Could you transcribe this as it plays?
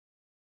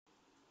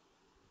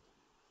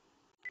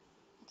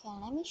Okay,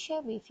 let me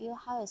share with you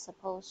how you're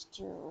supposed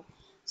to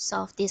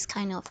solve this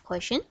kind of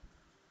question.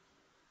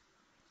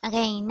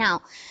 Okay,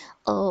 now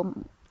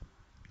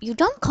you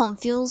don't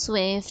confuse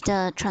with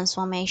the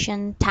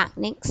transformation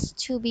techniques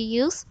to be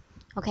used.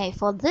 Okay,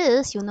 for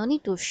this you no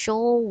need to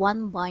show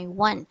one by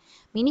one,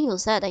 meaning you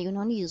said that you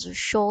no need to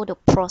show the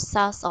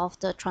process of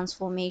the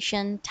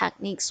transformation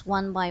techniques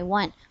one by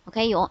one.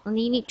 Okay, you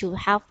only need to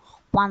have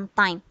one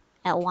time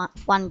at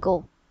one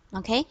go.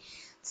 Okay,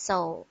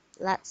 so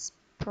let's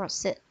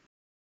proceed.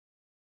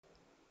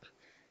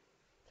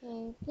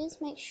 Okay, please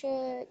make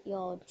sure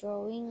your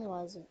drawing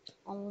was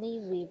only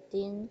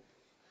within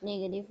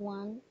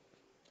 -1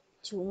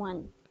 to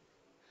 1.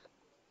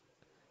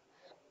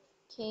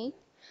 Okay,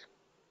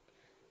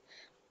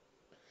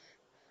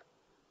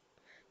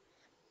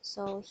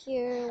 so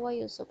here what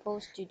you're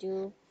supposed to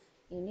do,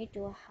 you need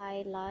to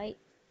highlight.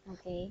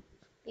 Okay,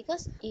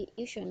 because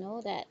you should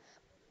know that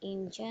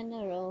in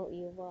general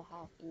you will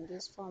have in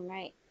this form,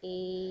 right?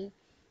 A,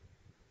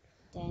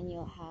 then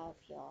you have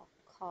your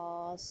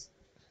cos,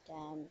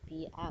 then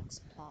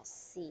bx plus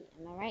c.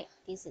 Am I right?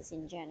 This is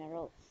in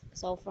general.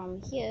 So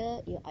from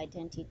here you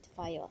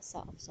identify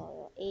yourself. So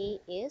your A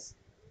is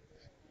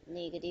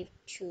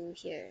 -2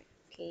 here.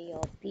 Okay,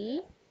 your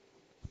B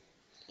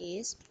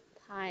is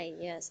pi.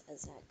 Yes,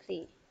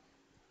 exactly.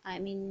 I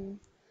mean,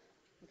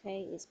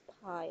 okay, it's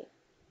pi.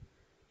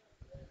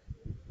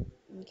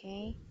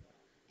 Okay,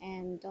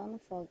 and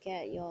don't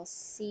forget your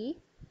C.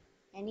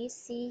 Any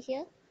C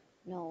here?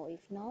 No.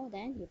 If no,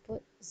 then you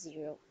put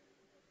 0.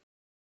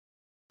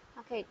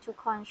 Okay, to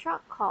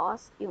construct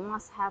cos, you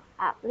must have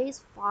at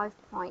least 5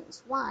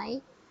 points.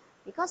 Why?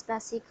 Because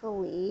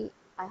basically,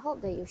 I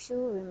hope that you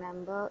should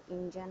remember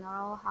in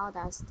general how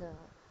does the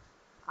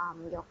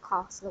your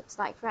cos looks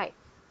like, right?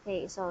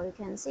 Okay, so you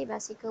can see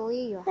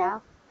basically you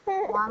have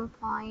 1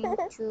 point,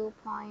 2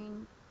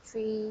 point,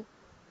 3,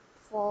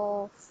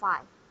 4,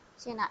 5.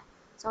 See that?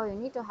 So you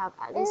need to have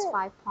at least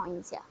 5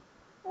 points here.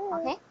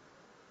 Okay,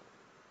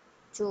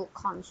 to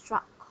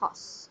construct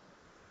cos.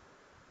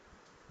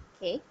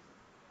 Okay.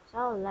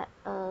 So let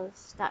us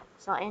start.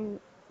 So, and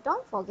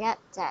don't forget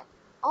that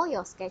all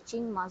your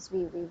sketching must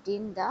be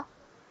within the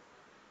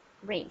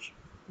range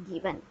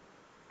given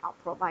or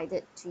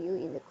provided to you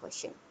in the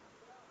question.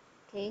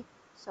 Okay,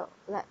 so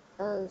let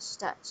us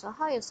start. So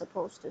how you're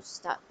supposed to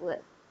start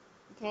with?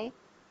 Okay,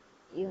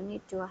 you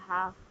need to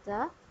have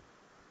the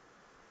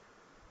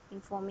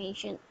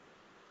information.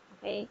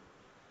 Okay,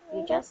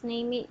 you just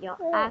name it your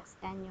x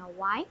and your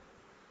y.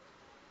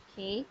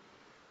 Okay,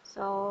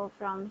 so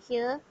from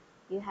here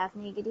you have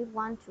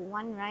 -1 to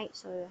 1, right?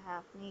 So you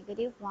have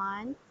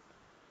 -1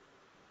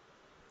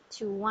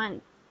 to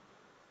 1.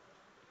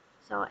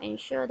 So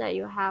ensure that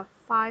you have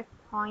 5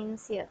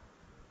 points here.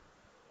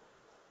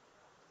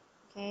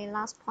 Okay,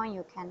 last point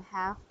you can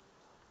have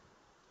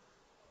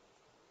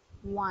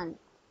 1.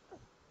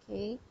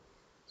 Okay,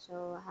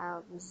 so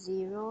have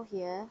 0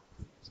 here.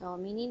 So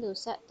meaning to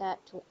set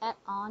that to add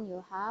on,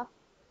 you have,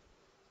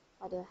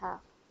 what do you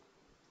have?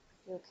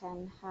 You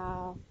can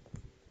have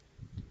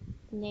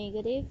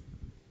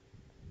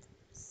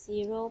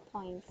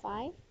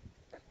 -0.5.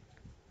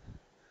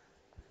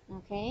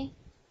 Okay,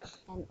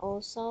 and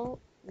also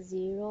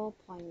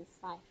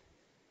 0.5.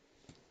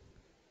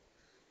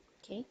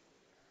 Okay.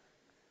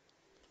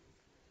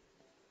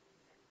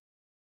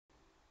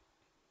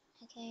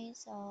 Okay,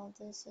 so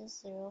this is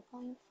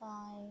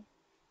 0.5.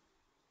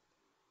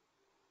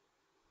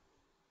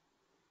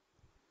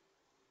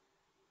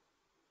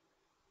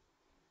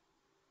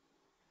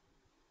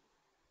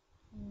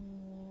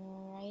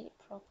 Write it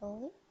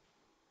properly.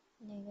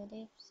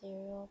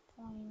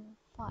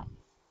 -0.5.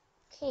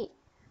 Okay,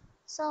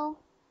 so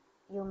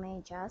you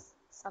may just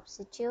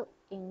substitute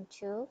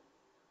into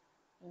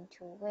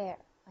where?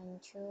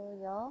 Into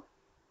your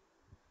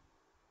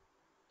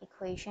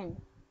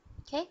equation.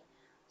 Okay,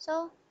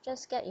 so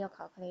just get your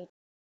calculator.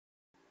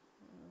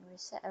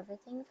 Reset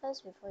everything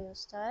first before you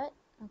start.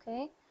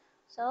 Okay,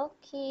 so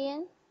key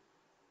in.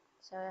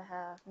 So you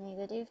have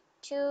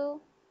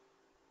 -2.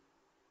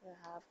 You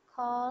have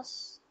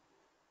cos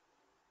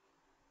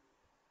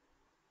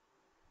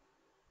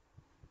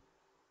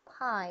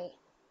pi.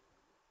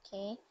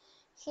 Okay,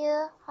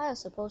 here how you're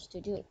supposed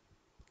to do it.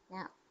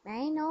 Now,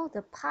 may I know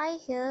the pi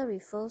here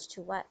refers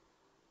to what?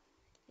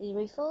 It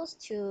refers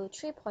to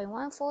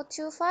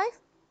 3.1425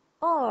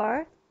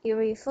 or it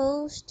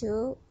refers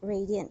to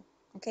radian.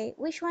 Okay,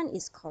 which one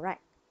is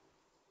correct?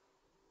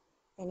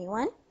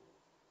 Anyone?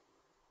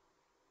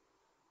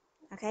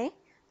 Okay,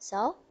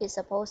 so it's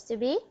supposed to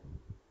be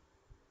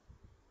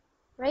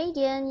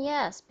radian,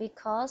 yes,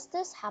 because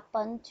this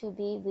happened to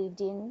be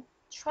within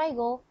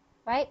trigo,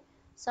 right?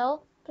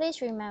 So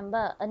please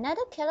remember,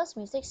 another careless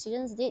mistake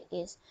students did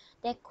is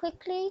they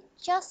quickly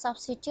just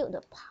substitute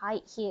the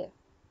pi here.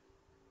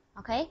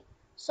 Okay,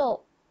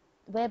 so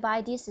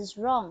whereby this is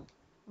wrong.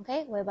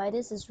 Okay, whereby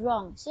this is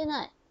wrong. See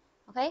that?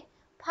 Okay,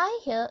 pi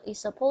here is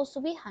supposed to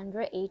be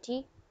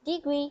 180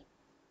 degree.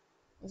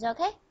 Is that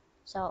okay?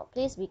 So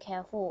please be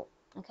careful.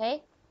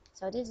 Okay,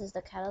 so this is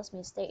the careless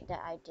mistake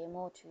that I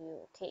demo to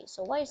you. Okay,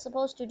 so what you're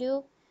supposed to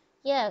do,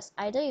 Yes,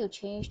 either you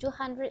change to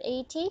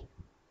 180,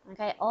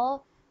 okay,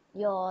 or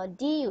your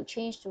D you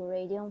change to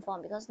radian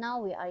form, because now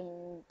we are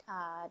in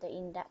the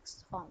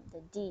index form,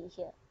 the D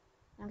here.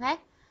 Okay,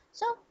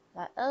 so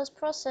let us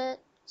proceed.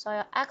 So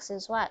your X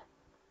is what?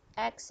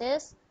 X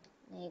is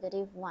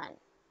 -1.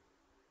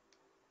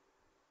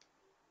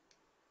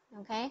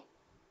 Okay,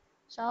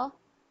 so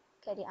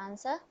get the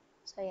answer.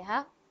 So you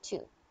have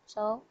 2.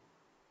 So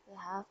you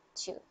have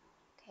 2.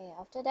 Okay,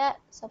 after that,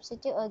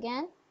 substitute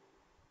again.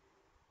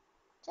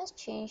 Just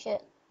change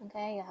it.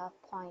 Okay, you have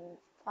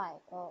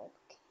 0.5. Oh,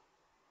 okay.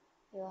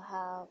 You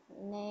have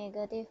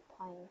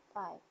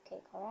 -0.5.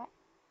 Okay, correct.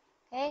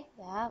 Okay,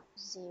 you have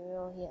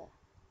 0 here.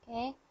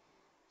 Okay,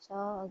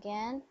 so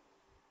again,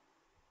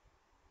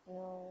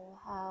 you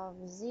have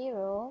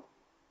 0,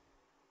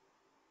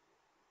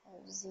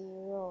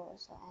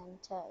 so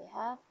enter. You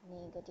have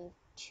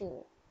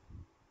 -2.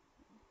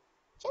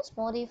 Just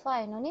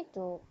modify, no need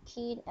to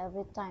key in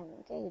every time.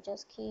 Okay, you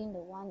just key in the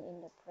one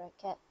in the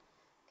bracket.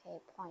 Okay,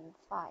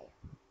 0.5.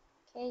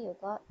 Okay, you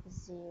got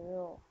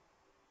 0.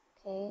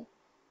 Okay,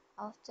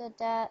 after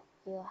that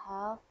you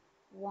have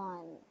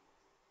 1.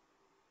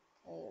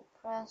 Okay, you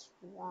press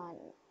 1.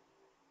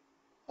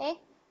 Okay,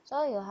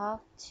 so you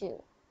have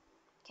 2.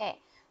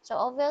 Okay, so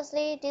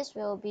obviously this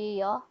will be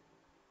your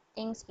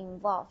things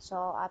involved, so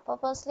I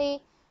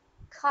purposely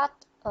cut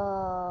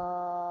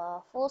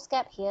a full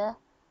step here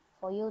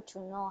for you to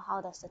know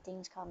how does the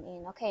things come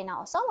in. Okay,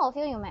 now some of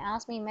you may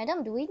ask me,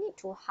 madam, do we need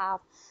to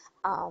have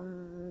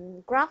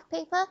graph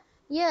paper?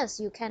 Yes,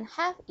 you can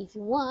have if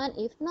you want.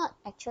 If not,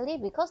 actually,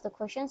 because the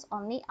questions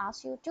only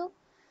ask you to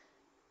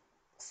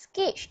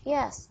sketch.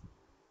 Yes,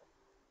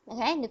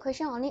 okay, the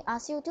question only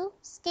asks you to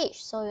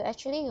sketch, so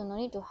you no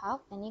need to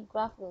have any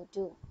graph will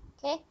do.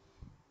 Okay,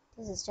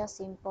 this is just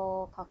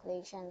simple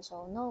calculation,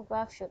 so no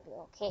graph should be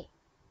okay.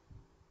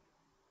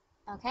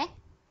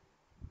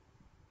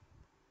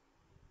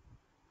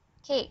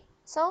 Okay,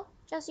 so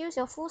just use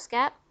your full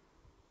step.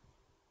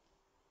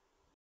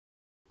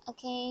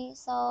 Okay,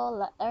 so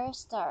let us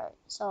start.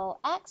 So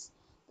x,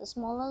 the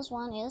smallest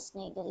one is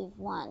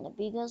 -1, the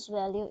biggest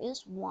value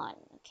is 1.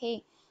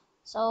 Okay,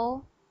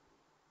 so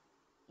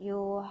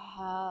you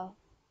have,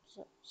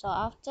 so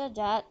after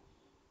that,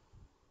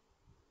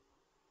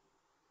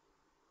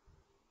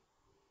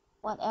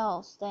 what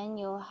else? Then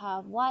you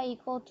have y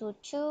equal to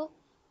 2,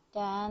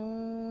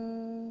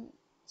 then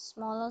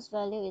smallest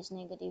value is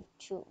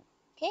 -2.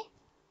 Okay,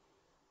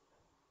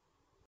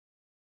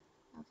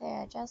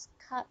 okay, I just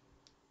cut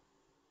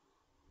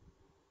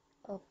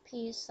a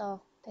piece of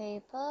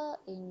paper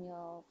in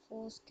your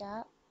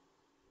foolscap.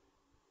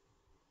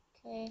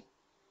 Okay,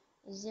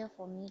 easier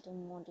for me to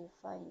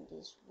modify in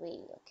this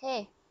way.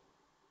 Okay,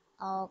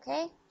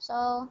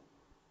 so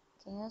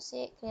can you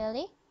see it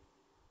clearly?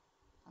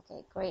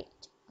 Okay,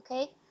 great.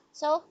 Okay,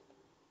 so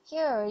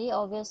here already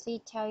obviously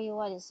tell you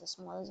what is the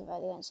smallest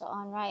value and so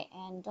on, right?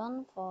 And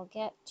don't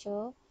forget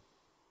to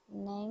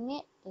name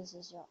it. This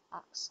is your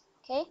x.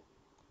 Okay,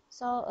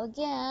 so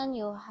again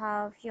you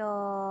have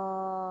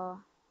your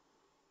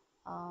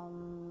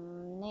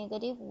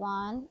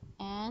 -1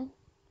 and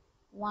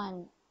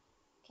 1.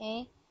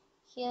 Okay,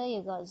 here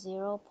you got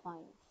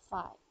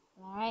 0.5.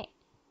 Alright,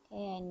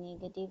 okay, and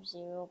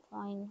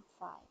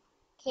 -0.5.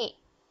 Okay,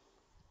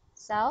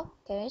 so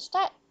can we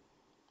start?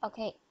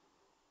 Okay,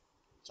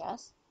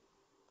 just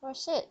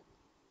proceed.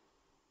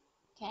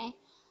 Okay,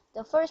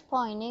 the first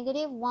point,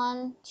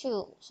 -1,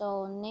 2.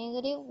 So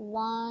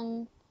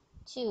 -1,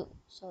 2.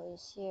 So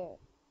it's here.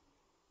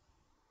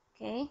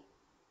 Okay,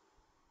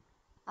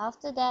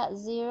 after that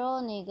 0,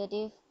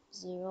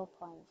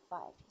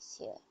 -0.5 is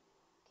here.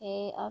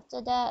 Okay,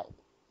 after that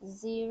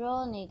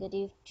 0,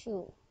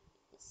 -2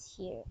 is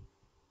here.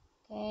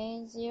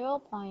 Okay,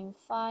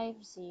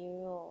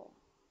 0.50,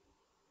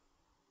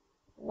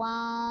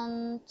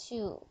 1,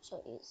 2,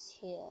 so it's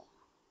here.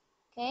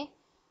 Okay,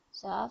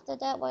 so after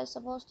that, what is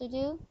supposed to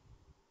do?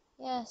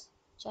 Yes,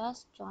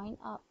 just join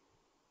up.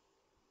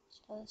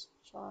 Just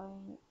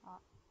join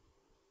up.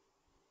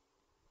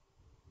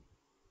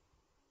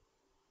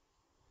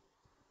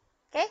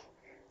 Okay,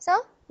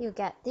 so you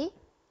get the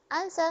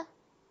answer.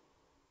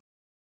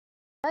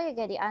 So you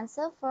get the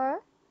answer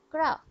for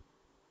graph.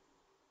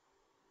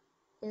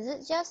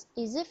 Is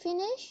it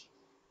finished?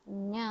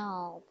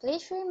 No,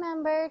 please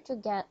remember to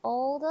get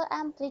all the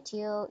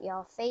amplitude,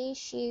 your phase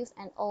shift,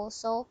 and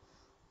also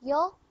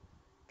your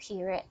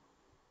period.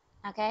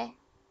 Okay,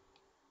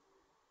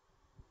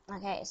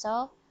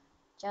 so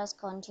just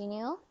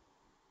continue.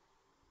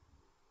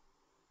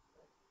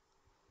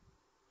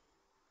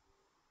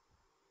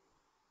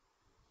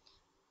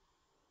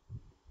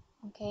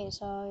 Okay,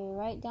 so you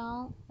write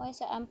down what is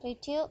the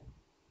amplitude.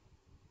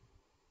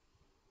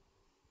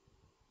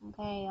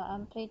 Okay, your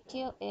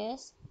amplitude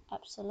is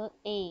absolute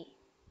A.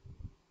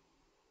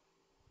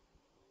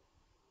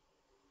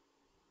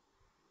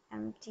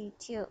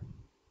 Amplitude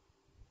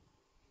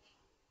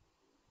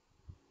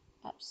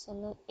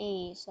absolute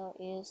A, so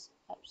is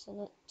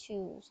absolute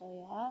 2, so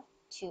you have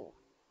 2.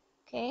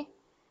 Okay,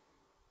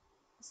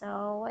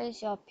 so what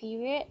is your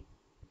period?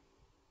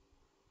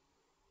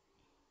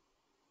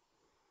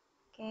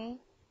 Okay,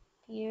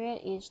 period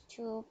is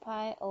 2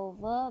 pi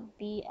over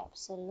b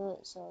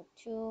absolute, so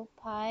 2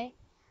 pi,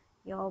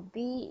 your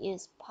b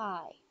is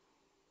pi.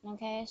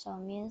 Okay, so it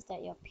means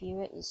that your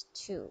period is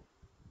 2.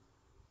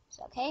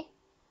 So, okay,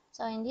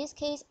 so in this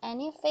case,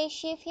 any phase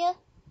shift here?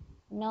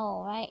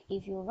 No, right?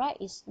 If you write,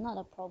 it's not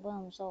a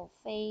problem. So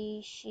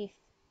phase shift,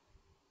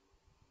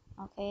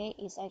 okay,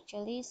 is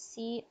actually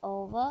c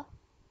over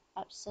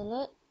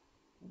absolute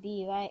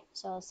b, right?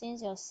 So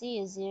since your c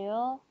is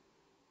 0,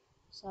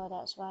 so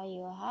that's why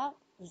you have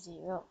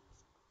 0.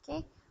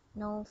 Okay,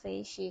 no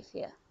phase shift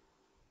here.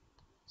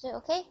 So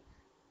okay,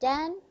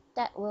 then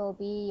that will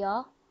be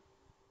your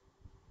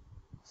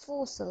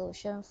full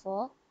solution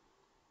for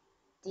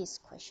this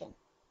question.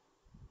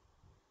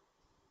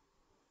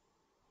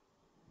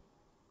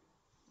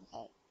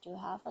 Okay, do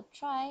have a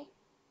try.